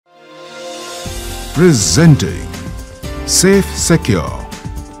Presenting Safe Secure,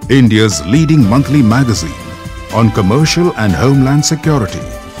 India's leading monthly magazine on commercial and homeland security,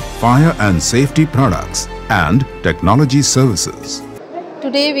 fire and safety products and technology services.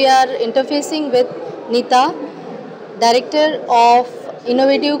 Today we are interfacing with NEETA, Director of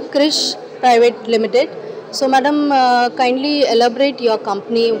Innovative KRISH Private Limited. So Madam, kindly elaborate your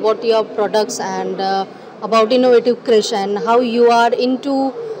company, what your products and about Innovative KRISH and how you are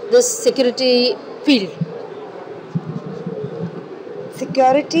into this security field.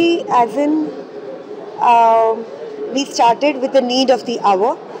 Security as in, we started with the need of the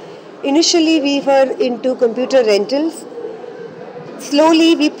hour. Initially we were into computer rentals.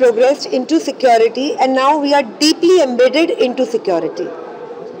 Slowly we progressed into security and now we are deeply embedded into security.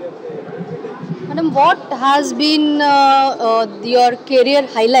 Madam, what has been your career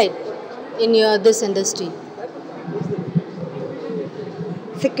highlight in this industry?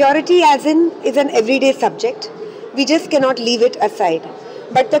 Security as in is an everyday subject. We just cannot leave it aside.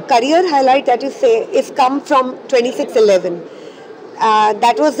 But the career highlight that you say is come from 26/11.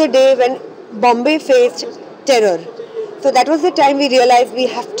 That was the day when Bombay faced terror. So that was the time we realized we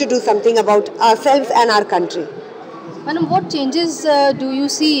have to do something about ourselves and our country. Madam, what changes do you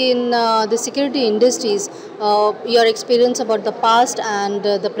see in the security industries, your experience about the past and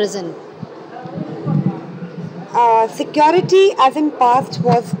the present? Security as in past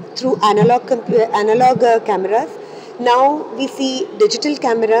was through analog cameras. Now we see digital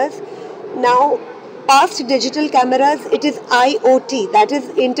cameras. Now past digital cameras, it is IoT, that is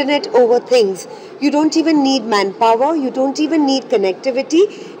Internet over Things. You don't even need manpower, you don't even need connectivity.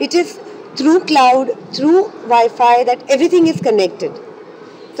 It is through cloud, through Wi-Fi that everything is connected.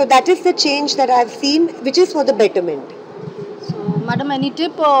 So that is the change that I have seen, which is for the betterment. So, Madam, any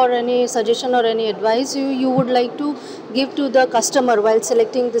tip or any suggestion or any advice you would like to give to the customer while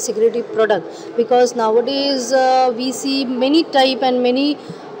selecting the security product? Because nowadays we see many type and many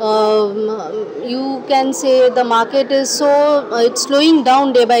you can say the market is so it's slowing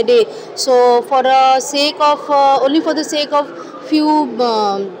down day by day. So for the sake of only for the sake of few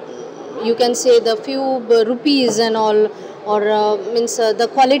you can say the few rupees and all, or means the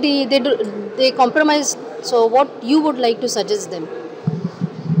quality they compromise. So what you would like to suggest them?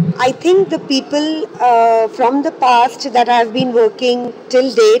 I think the people from the past that have been working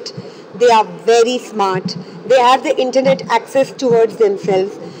till date, they are very smart. They have the internet access towards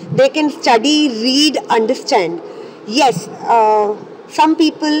themselves. They can study, read, understand. Yes, some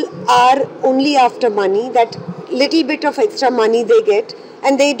people are only after money, that little bit of extra money they get,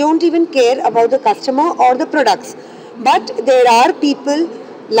 and they don't even care about the customer or the products. But there are people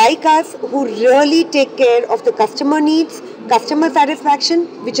like us who really take care of the customer needs, customer satisfaction,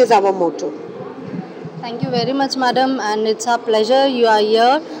 which is our motto. Thank you very much, Madam, and it's a pleasure you are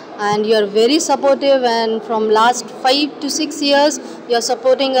here and you are very supportive, and from last 5 to 6 years you are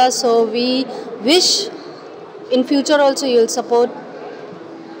supporting us, so we wish in future also you will support.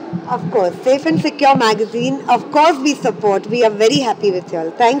 Of course, Safe and Secure magazine, of course we support. We are very happy with you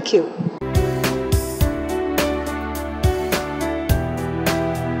all. Thank you.